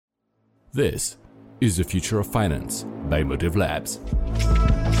This is The Future of Finance by Motive Labs.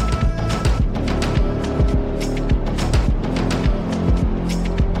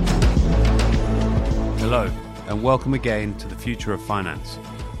 Hello, and welcome again to The Future of Finance,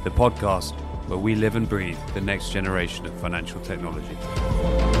 the podcast where we live and breathe the next generation of financial technology.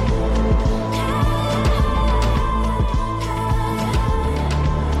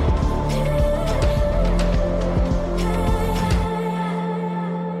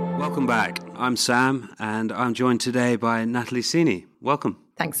 Welcome back. I'm Sam, and I'm joined today by Natalie Sini. Welcome.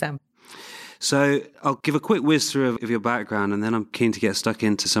 Thanks, Sam. So I'll give a quick whiz through of your background, and then I'm keen to get stuck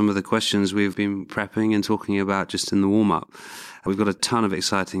into some of the questions we've been prepping and talking about just in the warm-up. We've got a ton of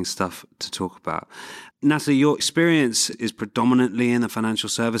exciting stuff to talk about. Natalie, your experience is predominantly in the financial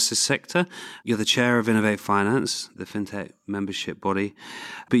services sector. You're the chair of Innovate Finance, the fintech membership body,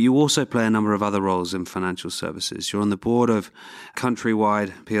 but you also play a number of other roles in financial services. You're on the board of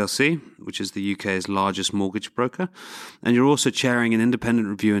Countrywide PLC, which is the UK's largest mortgage broker, and you're also chairing an independent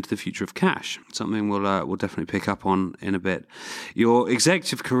review into the future of cash, something we'll definitely pick up on in a bit. Your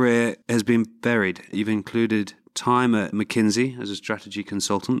executive career has been varied. You've included time at McKinsey as a strategy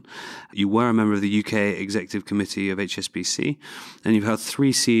consultant. You were a member of the UK Executive Committee of HSBC, and you've held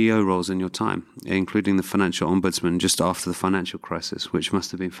 3 CEO roles in your time, including the Financial Ombudsman just after the financial crisis, which must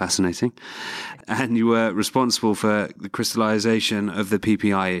have been fascinating. And you were responsible for the crystallization of the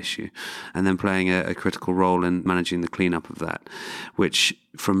PPI issue, and then playing a critical role in managing the cleanup of that, which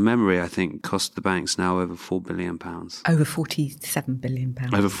from memory, I think, cost the banks now over £4 billion. Over £47 billion.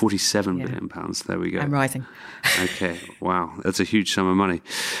 Over £47 billion pounds. There we go. I'm rising. Okay. Wow. That's a huge sum of money.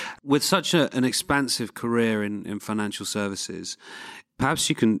 With such an expansive career in financial services, perhaps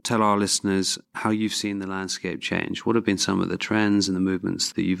you can tell our listeners how you've seen the landscape change. What have been some of the trends and the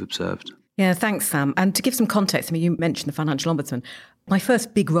movements that you've observed? Yeah, thanks, Sam. And to give some context, I mean, you mentioned the Financial Ombudsman. My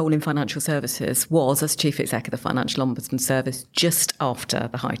first big role in financial services was as Chief Exec of the Financial Ombudsman Service just after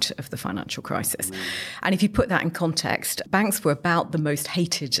the height of the financial crisis. And if you put that in context, banks were about the most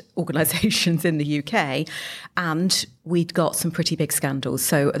hated organisations in the UK, and we'd got some pretty big scandals.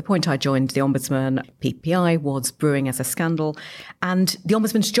 So at the point I joined the Ombudsman, PPI was brewing as a scandal, and the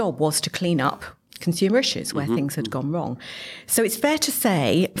Ombudsman's job was to clean up consumer issues where things had gone wrong. So it's fair to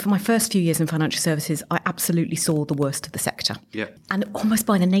say, for my first few years in financial services, I absolutely saw the worst of the sector. Yeah. And almost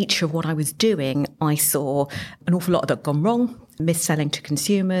by the nature of what I was doing, I saw an awful lot that had gone wrong, mis-selling to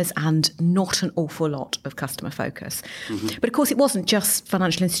consumers, and not an awful lot of customer focus. But of course, it wasn't just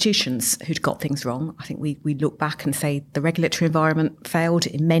financial institutions who'd got things wrong. I think we look back and say the regulatory environment failed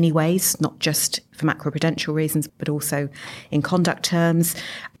in many ways, not just for macroprudential reasons, but also in conduct terms.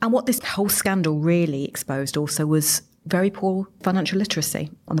 And what this whole scandal really exposed also was very poor financial literacy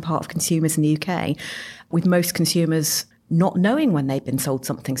on the part of consumers in the UK, with most consumers not knowing when they'd been sold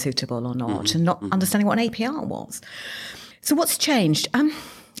something suitable or not, and not understanding what an APR was. So what's changed? I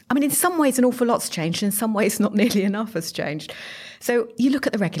mean, in some ways, an awful lot's changed. In some ways, not nearly enough has changed. So you look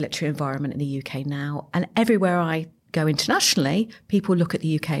at the regulatory environment in the UK now, and everywhere I go internationally, people look at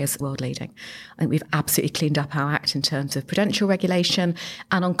the UK as world leading. I think we've absolutely cleaned up our act in terms of prudential regulation,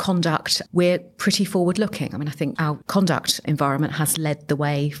 and on conduct, we're pretty forward looking. I mean, I think our conduct environment has led the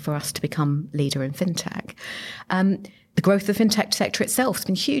way for us to become leader in fintech. The growth of the fintech sector itself has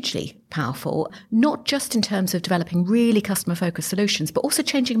been hugely powerful, not just in terms of developing really customer-focused solutions, but also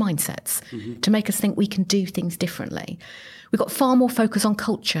changing mindsets to make us think we can do things differently. We've got far more focus on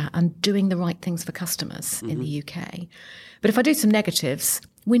culture and doing the right things for customers in the UK. But if I do some negatives,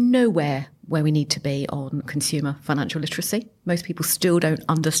 we're nowhere where we need to be on consumer financial literacy. Most people still don't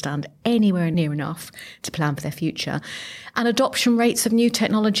understand anywhere near enough to plan for their future. And adoption rates of new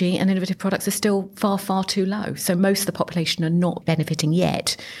technology and innovative products are still far, far too low. So most of the population are not benefiting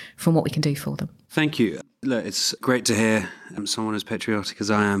yet from what we can do for them. Thank you. Look, it's great to hear someone as patriotic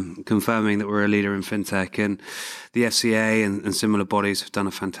as I am confirming that we're a leader in fintech, and the FCA and similar bodies have done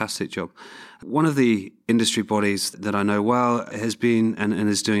a fantastic job. One of the industry bodies that I know well has been and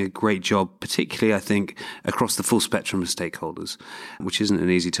is doing a great job, particularly, I think, across the full spectrum of stakeholders, which isn't an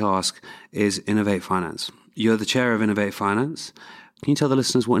easy task, is Innovate Finance. You're the chair of Innovate Finance. Can you tell the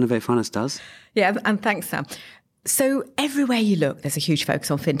listeners what Innovate Finance does? Yeah, and thanks, Sam. So everywhere you look, there's a huge focus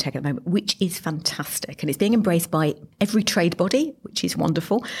on fintech at the moment, which is fantastic. And it's being embraced by every trade body, which is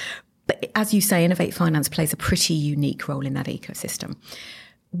wonderful. But as you say, Innovate Finance plays a pretty unique role in that ecosystem.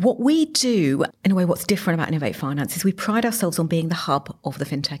 What we do, in a way, what's different about Innovate Finance is we pride ourselves on being the hub of the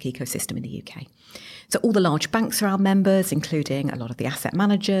fintech ecosystem in the UK. So all the large banks are our members, including a lot of the asset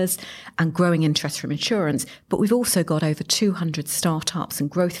managers and growing interest from insurance. But we've also got over 200 startups and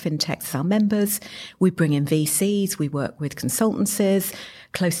growth fintechs as our members. We bring in VCs, we work with consultancies,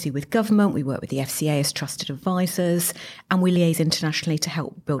 closely with government. We work with the FCA as trusted advisors, and we liaise internationally to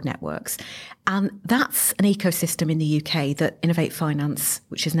help build networks. And that's an ecosystem in the UK that Innovate Finance,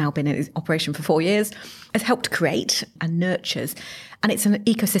 which has now been in operation for 4 years, has helped create and nurtures. And it's an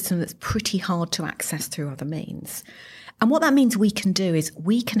ecosystem that's pretty hard to access through other means. And what that means we can do is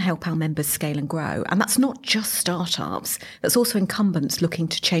we can help our members scale and grow. And that's not just startups, that's also incumbents looking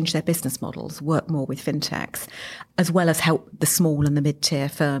to change their business models, work more with fintechs, as well as help the small and the mid-tier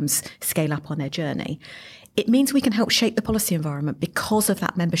firms scale up on their journey. It means we can help shape the policy environment because of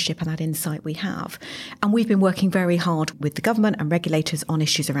that membership and that insight we have. And we've been working very hard with the government and regulators on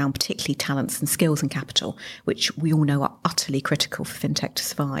issues around particularly talents and skills and capital, which we all know are utterly critical for fintech to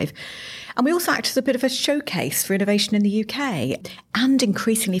survive. And we also act as a bit of a showcase for innovation in the UK and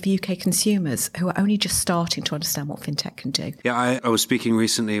increasingly for UK consumers who are only just starting to understand what fintech can do. Yeah, I was speaking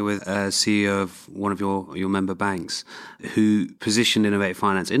recently with a CEO of one of your member banks who positioned Innovate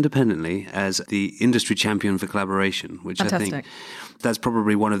Finance independently as the industry champion for collaboration, which Fantastic. I think that's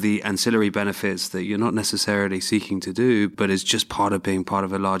probably one of the ancillary benefits that you're not necessarily seeking to do, but is just part of being part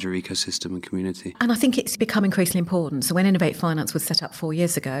of a larger ecosystem and community. And I think it's become increasingly important. So when Innovate Finance was set up 4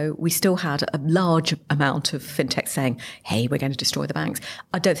 years ago, we still had a large amount of fintech saying, hey, we're going to destroy the banks.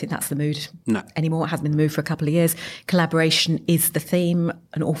 I don't think that's the mood anymore. It hasn't been the mood for a couple of years. Collaboration is the theme.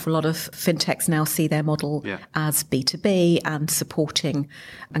 An awful lot of fintechs now see their model as B2B and supporting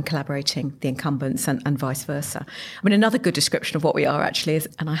and collaborating the incumbents and vice versa. I mean, another good description of what we are actually is,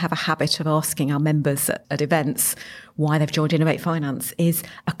 and I have a habit of asking our members at events why they've joined Innovate Finance, is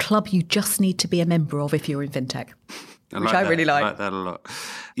a club you just need to be a member of if you're in fintech. Which I really like. I like that a lot.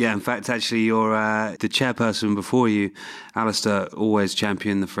 Yeah, in fact, actually, you're the chairperson before you, Alistair, always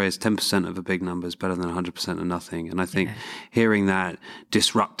championed the phrase 10% of a big number is better than 100% of nothing. And I think hearing that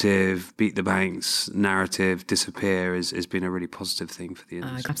disruptive, beat the banks narrative disappear has been a really positive thing for the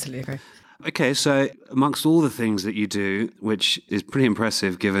industry. I absolutely agree. Okay, so amongst all the things that you do, which is pretty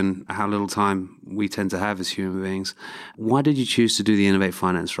impressive given how little time we tend to have as human beings, why did you choose to do the Innovate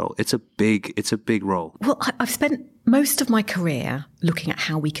Finance role? It's a big role. Well, I've spent most of my career looking at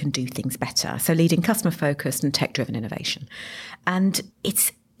how we can do things better. So leading customer-focused and tech-driven innovation. And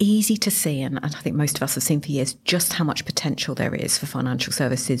it's easy to see, and I think most of us have seen for years, just how much potential there is for financial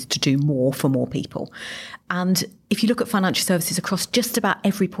services to do more for more people. And if you look at financial services across just about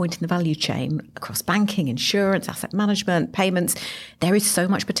every point in the value chain, across banking, insurance, asset management, payments, there is so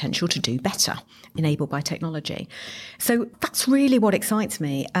much potential to do better, enabled by technology. So that's really what excites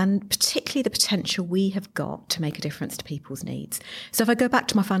me, and particularly the potential we have got to make a difference to people's needs. So if I go back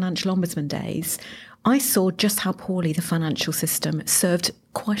to my financial ombudsman days, I saw just how poorly the financial system served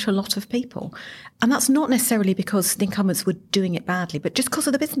quite a lot of people. And that's not necessarily because the incumbents were doing it badly, but just because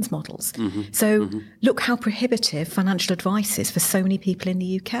of the business models. Look how prohibitive financial advice is for so many people in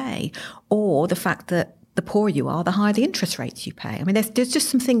the UK, or the fact that the poorer you are, the higher the interest rates you pay. I mean, there's just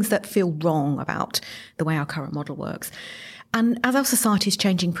some things that feel wrong about the way our current model works. And as our society is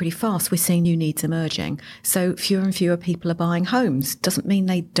changing pretty fast, we're seeing new needs emerging. So fewer and fewer people are buying homes. Doesn't mean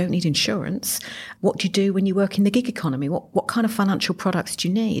they don't need insurance. What do you do when you work in the gig economy? What kind of financial products do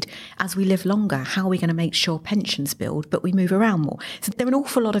you need? As we live longer, how are we going to make sure pensions build, but we move around more? So there are an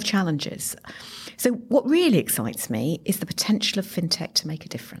awful lot of challenges. So what really excites me is the potential of fintech to make a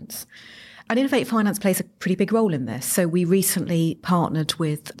difference. And Innovate Finance plays a pretty big role in this. So we recently partnered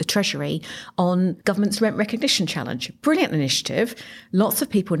with the Treasury on government's Rent Recognition Challenge. Brilliant initiative. Lots of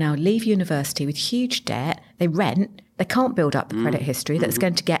people now leave university with huge debt. They rent. They can't build up the credit history that's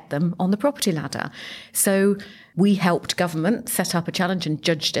going to get them on the property ladder. So we helped government set up a challenge and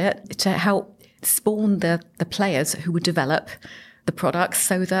judged it to help spawn the players who would develop the products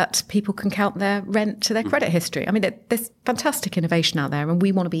so that people can count their rent to their credit history. I mean, there's fantastic innovation out there and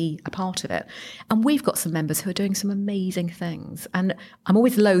we want to be a part of it. And we've got some members who are doing some amazing things. And I'm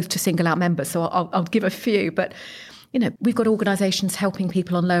always loath to single out members, so I'll give a few. But, you know, we've got organisations helping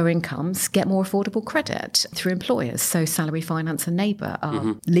people on lower incomes get more affordable credit through employers. So Salary Finance and Neighbour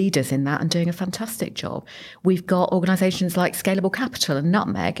are leaders in that and doing a fantastic job. We've got organisations like Scalable Capital and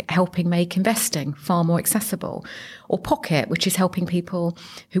Nutmeg helping make investing far more accessible. Or Pocket, which is helping people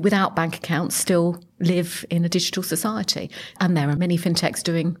who without bank accounts still live in a digital society. And there are many fintechs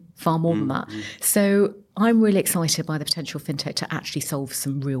doing far more than that. So I'm really excited by the potential of fintech to actually solve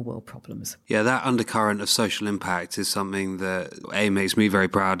some real world problems. Yeah, that undercurrent of social impact is something that makes me very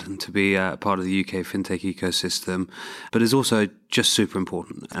proud to be part of the UK fintech ecosystem, but is also just super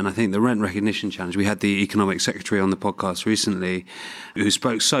important. And I think the Rent Recognition Challenge, we had the Economic Secretary on the podcast recently who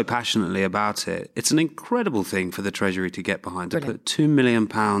spoke so passionately about it. It's an incredible thing for the Treasury to get behind, to put £2 million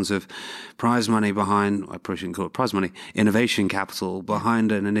of prize money behind behind, I probably shouldn't call it prize money, innovation capital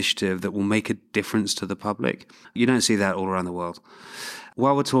behind an initiative that will make a difference to the public. You don't see that all around the world.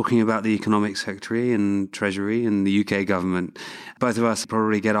 While we're talking about the Economic Secretary and Treasury and the UK government, both of us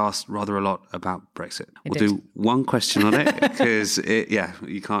probably get asked rather a lot about Brexit. Indeed. We'll do one question on it because,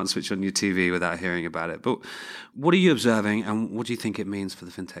 you can't switch on your TV without hearing about it. But what are you observing and what do you think it means for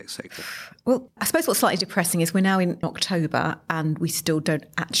the fintech sector? Well, I suppose what's slightly depressing is we're now in October and we still don't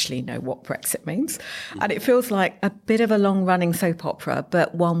actually know what Brexit means. And it feels like a bit of a long-running soap opera,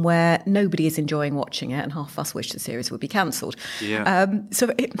 but one where nobody is enjoying watching it and half of us wish the series would be cancelled. Yeah. So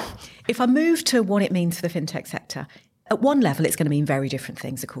if I move to what it means for the fintech sector, at one level, it's going to mean very different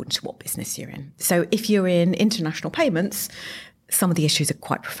things according to what business you're in. So if you're in international payments, some of the issues are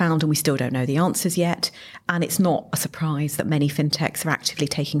quite profound and we still don't know the answers yet. And it's not a surprise that many fintechs are actively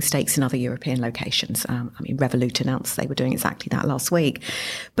taking stakes in other European locations. Revolut announced they were doing exactly that last week.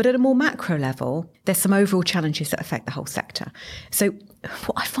 But at a more macro level, there's some overall challenges that affect the whole sector. So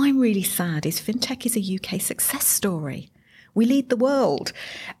what I find really sad is fintech is a UK success story. We lead the world.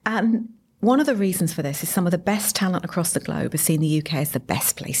 And one of the reasons for this is some of the best talent across the globe has seen the UK as the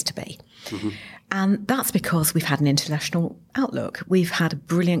best place to be. Mm-hmm. And that's because we've had an international outlook. We've had a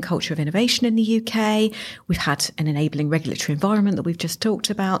brilliant culture of innovation in the UK. We've had an enabling regulatory environment that we've just talked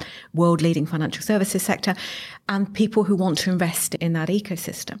about, world-leading financial services sector, and people who want to invest in that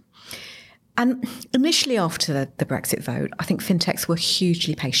ecosystem. And initially after the Brexit vote, I think fintechs were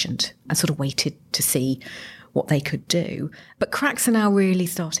hugely patient and sort of waited to see what they could do. But cracks are now really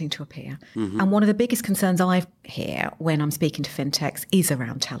starting to appear. Mm-hmm. And one of the biggest concerns I hear when I'm speaking to fintechs is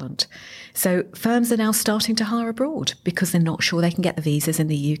around talent. So firms are now starting to hire abroad because they're not sure they can get the visas in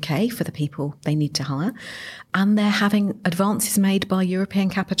the UK for the people they need to hire. And they're having advances made by European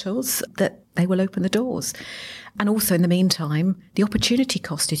capitals that they will open the doors. And also, in the meantime, the opportunity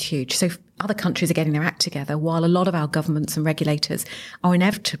cost is huge. So other countries are getting their act together while a lot of our governments and regulators are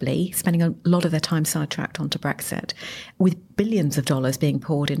inevitably spending a lot of their time sidetracked onto Brexit, with billions of dollars being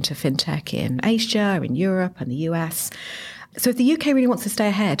poured into fintech in Asia, in Europe and the US. So if the UK really wants to stay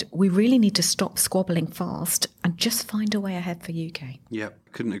ahead, we really need to stop squabbling fast and just find a way ahead for UK. Yeah,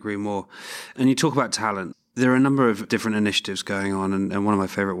 couldn't agree more. And you talk about talent. There are a number of different initiatives going on, and one of my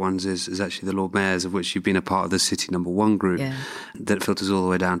favourite ones is actually the Lord Mayors, of which you've been a part of the City Number 1 group that filters all the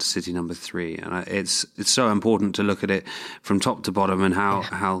way down to City Number 3. And it's so important to look at it from top to bottom and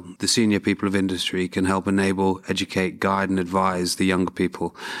how the senior people of industry can help enable, educate, guide and advise the younger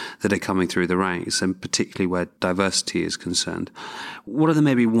people that are coming through the ranks, and particularly where diversity is concerned. What are the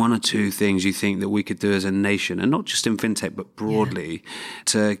maybe one or two things you think that we could do as a nation, and not just in fintech but broadly,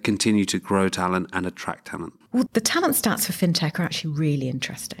 to continue to grow talent and attract talent? Well, the talent stats for fintech are actually really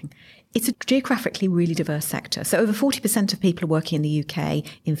interesting. It's a geographically really diverse sector. So over 40% of people are working in the UK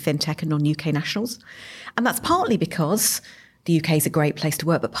in fintech and non-UK nationals. And that's partly because the UK is a great place to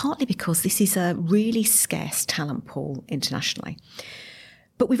work, but partly because this is a really scarce talent pool internationally.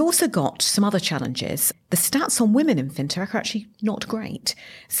 But we've also got some other challenges. The stats on women in fintech are actually not great.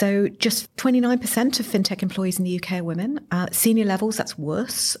 So just 29% of fintech employees in the UK are women. Senior levels, that's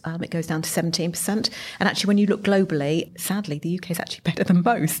worse. It goes down to 17%. And actually, when you look globally, sadly, the UK is actually better than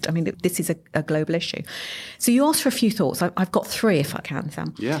most. I mean, this is a global issue. So you asked for a few thoughts. I've got three, if I can,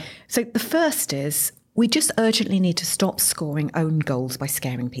 Sam. Yeah. So the first is we just urgently need to stop scoring own goals by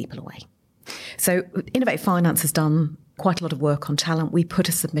scaring people away. So Innovate Finance has done quite a lot of work on talent. We put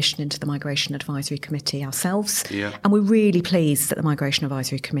a submission into the Migration Advisory Committee ourselves. Yeah. And we're really pleased that the Migration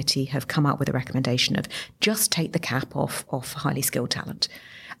Advisory Committee have come up with a recommendation of just take the cap off highly skilled talent.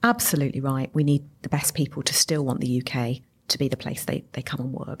 Absolutely right. We need the best people to still want the UK to be the place they come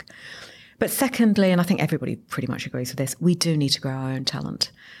and work. But secondly, and I think everybody pretty much agrees with this, we do need to grow our own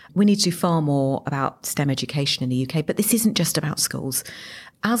talent. We need to do far more about STEM education in the UK, but this isn't just about schools.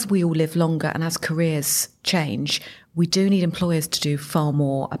 As we all live longer and as careers change, we do need employers to do far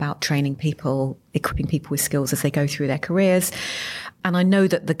more about training people, equipping people with skills as they go through their careers. And I know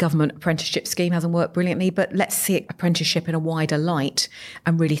that the government apprenticeship scheme hasn't worked brilliantly, but let's see apprenticeship in a wider light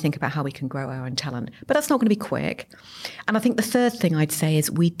and really think about how we can grow our own talent. But that's not going to be quick. And I think the third thing I'd say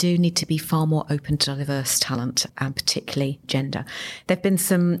is we do need to be far more open to diverse talent, and particularly gender. There have been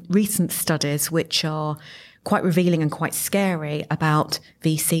some recent studies which are quite revealing and quite scary about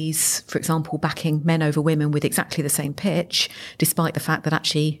VCs, for example, backing men over women with exactly the same pitch, despite the fact that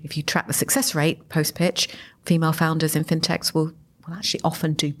actually, if you track the success rate post-pitch, female founders in fintechs will will actually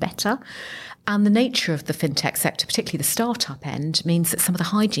often do better. And the nature of the fintech sector, particularly the startup end, means that some of the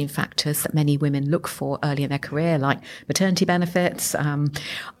hygiene factors that many women look for early in their career, like maternity benefits, aren't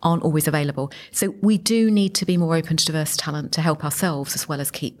always available. So we do need to be more open to diverse talent to help ourselves as well as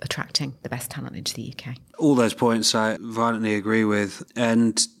keep attracting the best talent into the UK. All those points I violently agree with.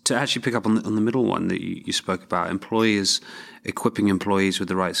 And to actually pick up on the middle one that you spoke about, employers equipping employees with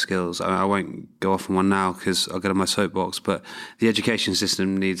the right skills. I won't go off on one now because I'll get on my soapbox, but the education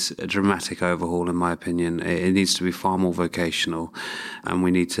system needs a dramatic overhaul, in my opinion. It needs to be far more vocational, and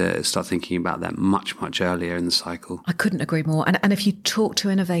we need to start thinking about that much, much earlier in the cycle. I couldn't agree more. And if you talk to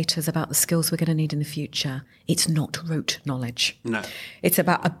innovators about the skills we're going to need in the future, it's not rote knowledge. No. It's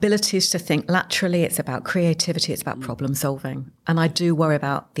about abilities to think laterally. It's about creativity. It's about problem solving. And I do worry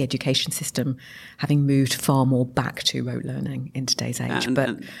about the education system having moved far more back to rote learning in today's age.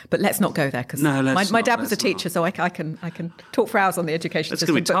 But let's not go there, because my dad was a teacher, so I can talk for hours on the education system.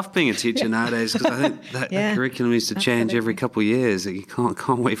 It's going to be tough being a teacher nowadays, because I think that curriculum needs to change every couple of years. You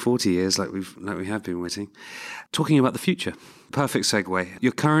can't wait 40 years like we have been waiting. Talking about the future, perfect segue.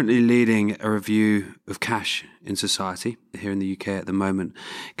 You're currently leading a review of cash in society here in the UK at the moment.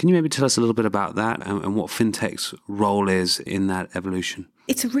 Can you maybe tell us a little bit about that and what fintech's role is in that evolution?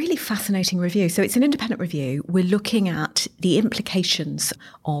 It's a really fascinating review. So it's an independent review. We're looking at the implications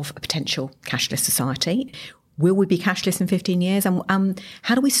of a potential cashless society. Will we be cashless in 15 years? And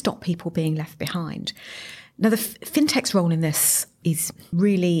how do we stop people being left behind? Now, the fintech's role in this is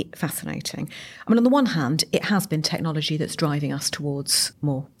really fascinating. I mean, on the one hand, it has been technology that's driving us towards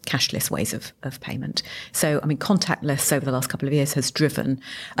more cashless ways of payment. So, I mean, contactless over the last couple of years has driven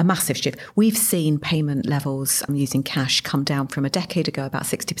a massive shift. We've seen payment levels using cash come down from a decade ago. About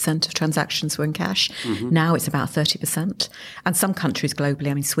 60% of transactions were in cash. Mm-hmm. Now it's about 30%. And some countries globally,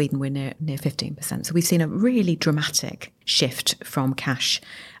 I mean, Sweden, we're near 15%. So we've seen a really dramatic shift from cash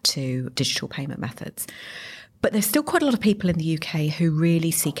to digital payment methods. But there's still quite a lot of people in the UK who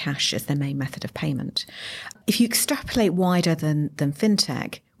really see cash as their main method of payment. If you extrapolate wider than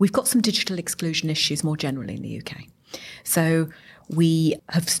fintech, we've got some digital exclusion issues more generally in the UK. So we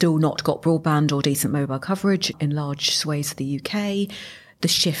have still not got broadband or decent mobile coverage in large swathes of the UK. The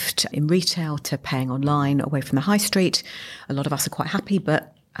shift in retail to paying online away from the high street, a lot of us are quite happy,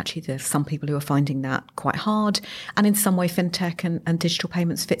 but actually, there's some people who are finding that quite hard. And in some way, fintech and digital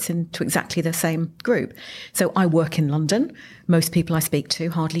payments fits into exactly the same group. So I work in London. Most people I speak to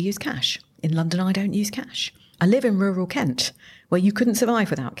hardly use cash. In London, I don't use cash. I live in rural Kent, where you couldn't survive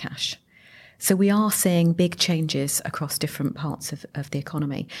without cash. So we are seeing big changes across different parts of the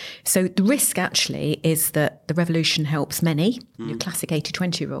economy. So the risk actually is that the revolution helps many, your classic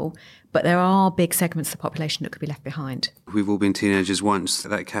 80-20 rule, but there are big segments of the population that could be left behind. We've all been teenagers once.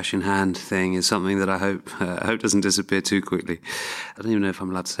 That cash in hand thing is something that I hope doesn't disappear too quickly. I don't even know if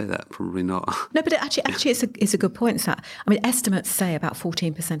I'm allowed to say that. Probably not. No, but actually it's a good point, Sat. I mean, estimates say about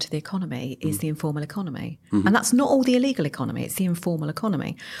 14% of the economy is the informal economy. Mm-hmm. And that's not all the illegal economy, it's the informal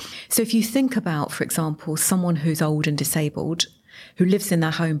economy. So if you think about, for example, someone who's old and disabled, who lives in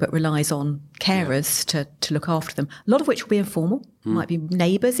their home but relies on carers to look after them, a lot of which will be informal. It might be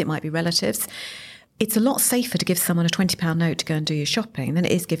neighbours, it might be relatives. It's a lot safer to give someone a £20 note to go and do your shopping than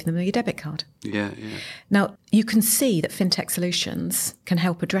it is giving them your debit card. Yeah. Now, you can see that fintech solutions can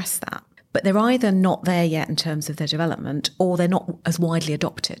help address that, but they're either not there yet in terms of their development, or they're not as widely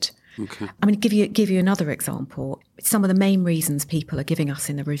adopted. Okay. I'm going to give you another example. Some of the main reasons people are giving us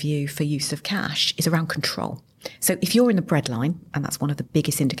in the review for use of cash is around control. So if you're in the breadline, and that's one of the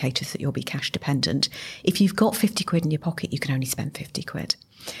biggest indicators that you'll be cash dependent, if you've got 50 quid in your pocket, you can only spend 50 quid.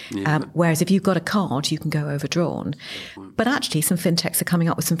 Yeah. Whereas if you've got a card, you can go overdrawn. But actually, some fintechs are coming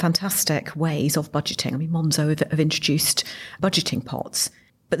up with some fantastic ways of budgeting. I mean, Monzo have introduced budgeting pots,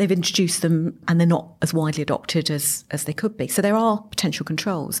 but they've introduced them and they're not as widely adopted as they could be. So there are potential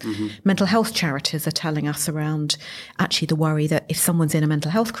controls. Mm-hmm. Mental health charities are telling us around actually the worry that if someone's in a mental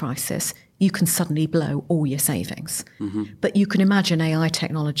health crisis, you can suddenly blow all your savings. Mm-hmm. But you can imagine AI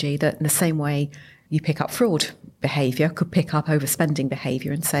technology that in the same way you pick up fraud behaviour could pick up overspending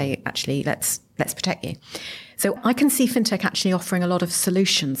behaviour and say, actually, let's protect you. So I can see fintech actually offering a lot of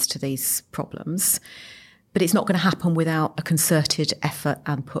solutions to these problems. But it's not going to happen without a concerted effort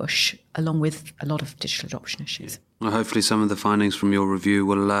and push, along with a lot of digital adoption issues. Well, hopefully some of the findings from your review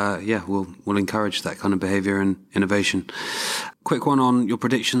will encourage that kind of behaviour and innovation. Quick one on your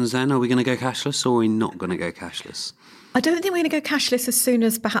predictions then. Are we going to go cashless or are we not going to go cashless? I don't think we're going to go cashless as soon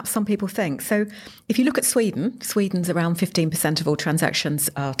as perhaps some people think. So if you look at Sweden's around 15% of all transactions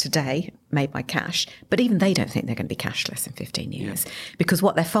are today made by cash, but even they don't think they're going to be cashless in 15 years because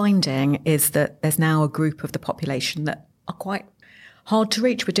what they're finding is that there's now a group of the population that are quite hard to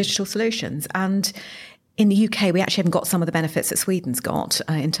reach with digital solutions. And in the UK, we actually haven't got some of the benefits that Sweden's got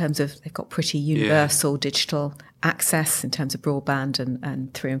in terms of they've got pretty universal digital access in terms of broadband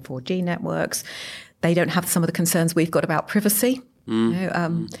and 3 and 4G networks. They don't have some of the concerns we've got about privacy.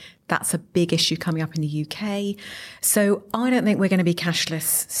 That's a big issue coming up in the UK. So I don't think we're going to be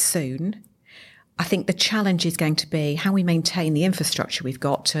cashless soon. I think the challenge is going to be how we maintain the infrastructure we've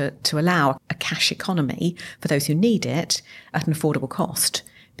got to allow a cash economy for those who need it at an affordable cost,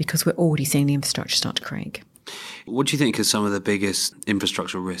 because we're already seeing the infrastructure start to creak. What do you think are some of the biggest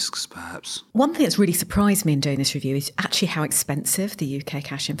infrastructural risks, perhaps? One thing that's really surprised me in doing this review is actually how expensive the UK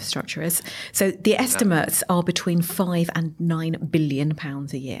cash infrastructure is. So the estimates are between £5 and £9 billion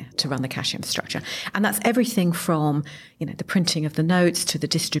a year to run the cash infrastructure. And that's everything from, the printing of the notes to the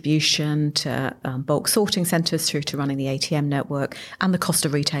distribution to bulk sorting centres through to running the ATM network and the cost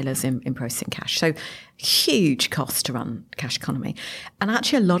of retailers in processing cash. So huge cost to run the cash economy. And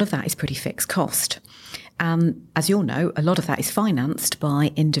actually a lot of that is pretty fixed cost. And as you'll know, a lot of that is financed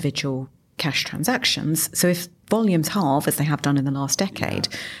by individual cash transactions. So if volumes halve, as they have done in the last decade,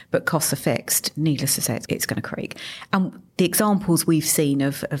 but costs are fixed, needless to say, it's going to creak. And the examples we've seen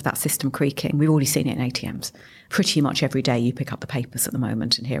of that system creaking, we've already seen it in ATMs. Pretty much every day you pick up the papers at the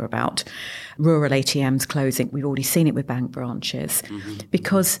moment and hear about rural ATMs closing. We've already seen it with bank branches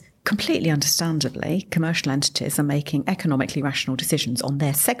because completely understandably, commercial entities are making economically rational decisions on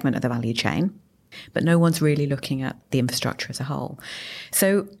their segment of the value chain, but no one's really looking at the infrastructure as a whole.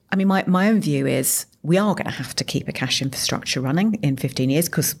 So, my own view is we are going to have to keep a cash infrastructure running in 15 years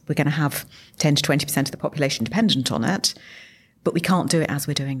because we're going to have 10 to 20% of the population dependent on it, but we can't do it as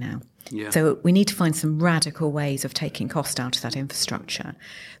we're doing now. Yeah. So we need to find some radical ways of taking cost out of that infrastructure.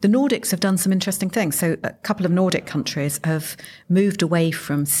 The Nordics have done some interesting things. So a couple of Nordic countries have moved away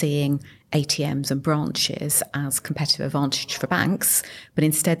from seeing ATMs and branches as competitive advantage for banks, but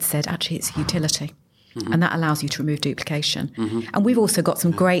instead said, actually, it's a utility. And that allows you to remove duplication. And we've also got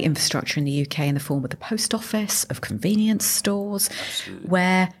some great infrastructure in the UK in the form of the post office, of convenience stores,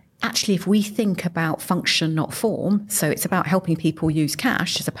 where actually if we think about function, not form, so it's about helping people use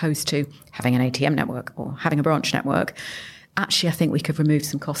cash as opposed to having an ATM network or having a branch network, actually I think we could remove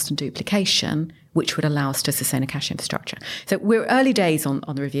some cost and duplication, which would allow us to sustain a cash infrastructure. So we're early days on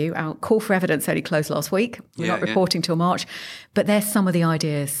the review. Our call for evidence only closed last week. We're not reporting till March. But there's some of the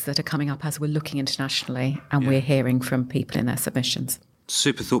ideas that are coming up as we're looking internationally and we're hearing from people in their submissions.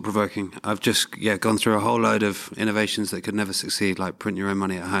 Super thought-provoking. I've just gone through a whole load of innovations that could never succeed, like print your own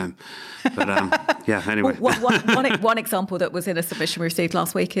money at home. But anyway. One example that was in a submission we received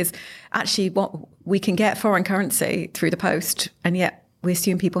last week is actually what we can get foreign currency through the post, and yet we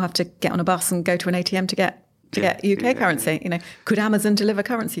assume people have to get on a bus and go to an ATM to get UK currency. Could Amazon deliver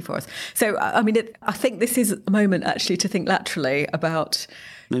currency for us? So, I think this is a moment actually to think laterally about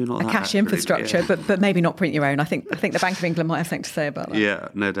a cash infrastructure, but maybe not print your own. I think the Bank of England might have something to say about that. Yeah,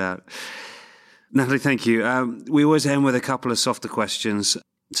 no doubt. Natalie, thank you. We always end with a couple of softer questions.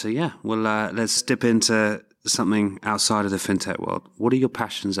 So let's dip into something outside of the fintech world. What are your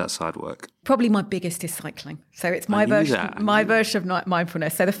passions outside work? Probably my biggest is cycling. So it's my version of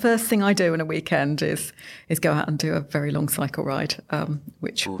mindfulness. So the first thing I do on a weekend is go out and do a very long cycle ride,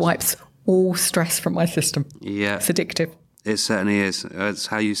 which wipes all stress from my system. Yeah. It's addictive. It certainly is. It's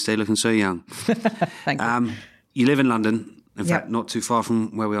how you stay looking so young. Thank you. You live in London. In fact, not too far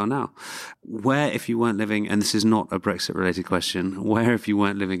from where we are now. Where, if you weren't living, and this is not a Brexit-related question, where, if you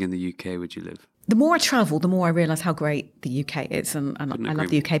weren't living in the UK, would you live? The more I travel, the more I realise how great the UK is, and I love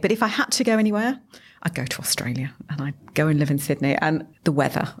the UK. But if I had to go anywhere, I'd go to Australia, and I'd go and live in Sydney, and the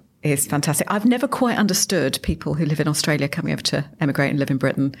weather is fantastic. I've never quite understood people who live in Australia coming over to emigrate and live in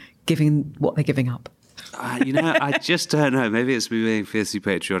Britain, giving what they're giving up. I just don't know. Maybe it's me being fiercely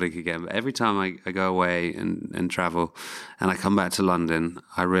patriotic again. But every time I go away and travel and I come back to London,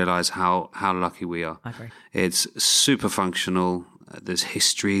 I realise how lucky we are. I agree. It's super functional. There's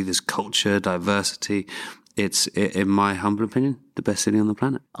history, there's culture, diversity. It's, in my humble opinion, the best city on the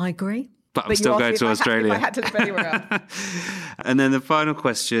planet. I agree. But I'm still going to Australia. If I had to live anywhere else. And then the final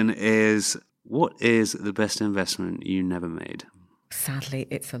question is, what is the best investment you never made? Sadly,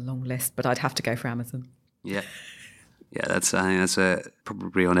 it's a long list, but I'd have to go for Amazon. Yeah. Yeah, I think that's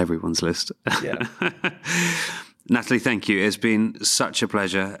probably on everyone's list. Yeah. Natalie, thank you. It's been such a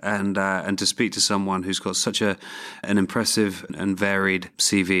pleasure, and to speak to someone who's got such an impressive and varied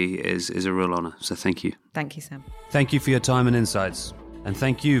CV is a real honour. So thank you. Thank you, Sam. Thank you for your time and insights, and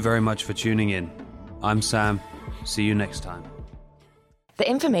thank you very much for tuning in. I'm Sam. See you next time. The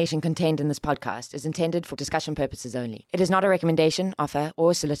information contained in this podcast is intended for discussion purposes only. It is not a recommendation, offer,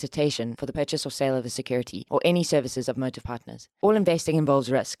 or solicitation for the purchase or sale of a security or any services of Motive Partners. All investing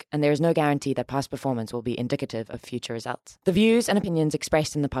involves risk, and there is no guarantee that past performance will be indicative of future results. The views and opinions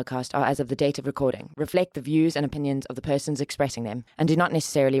expressed in the podcast are as of the date of recording, reflect the views and opinions of the persons expressing them, and do not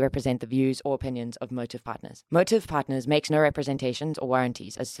necessarily represent the views or opinions of Motive Partners. Motive Partners makes no representations or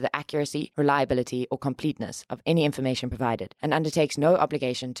warranties as to the accuracy, reliability, or completeness of any information provided, and undertakes no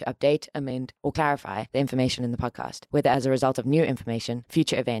obligation to update, amend, or clarify the information in the podcast, whether as a result of new information,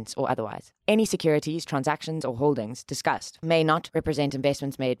 future events, or otherwise. Any securities, transactions, or holdings discussed may not represent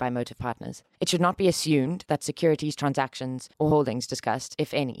investments made by Motive Partners. It should not be assumed that securities, transactions, or holdings discussed,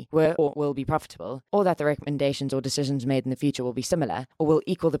 if any, were or will be profitable, or that the recommendations or decisions made in the future will be similar, or will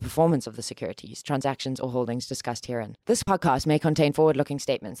equal the performance of the securities, transactions, or holdings discussed herein. This podcast may contain forward-looking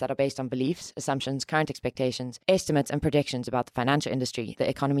statements that are based on beliefs, assumptions, current expectations, estimates, and predictions about the financial industry, the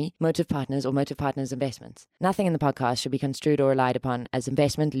economy, Motive Partners, or Motive Partners investments. Nothing in the podcast should be construed or relied upon as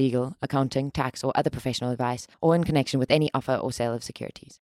investment, legal, accounting, tax, or other professional advice, or in connection with any offer or sale of securities.